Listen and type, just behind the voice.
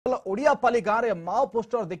ओडियापाली गाँव में माओ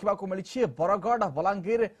पोस्टर देखा मिली बरगढ़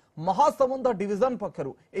बलांगीर महासमुंद डिविजन पक्षर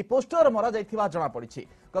यह पोस्टर मरा जमापड़ी।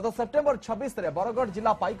 गत सेप्टेम्बर 26 बरगढ़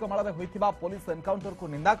जिला पाइकमाल में होता पुलिस एनकाउंटर को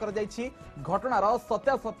निंदा कर घटनार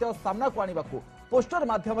सत्यासत्य सामना को आने को पोस्टर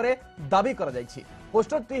माध्यम दाबी कर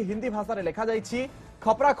पोस्टर टी हिंदी भाषा में लिखा जाइए।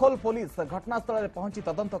 खपराखोल पुलिस घटनास्थल में पहुंची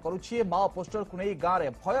तदंत करुछि। माओ पोस्टर को नहीं गाँव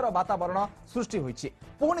में भयर वातावरण सृष्टि होइछि।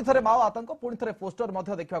 पुणी थे माओ आतंक पुणी थे पोस्टर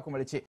देखा मिली।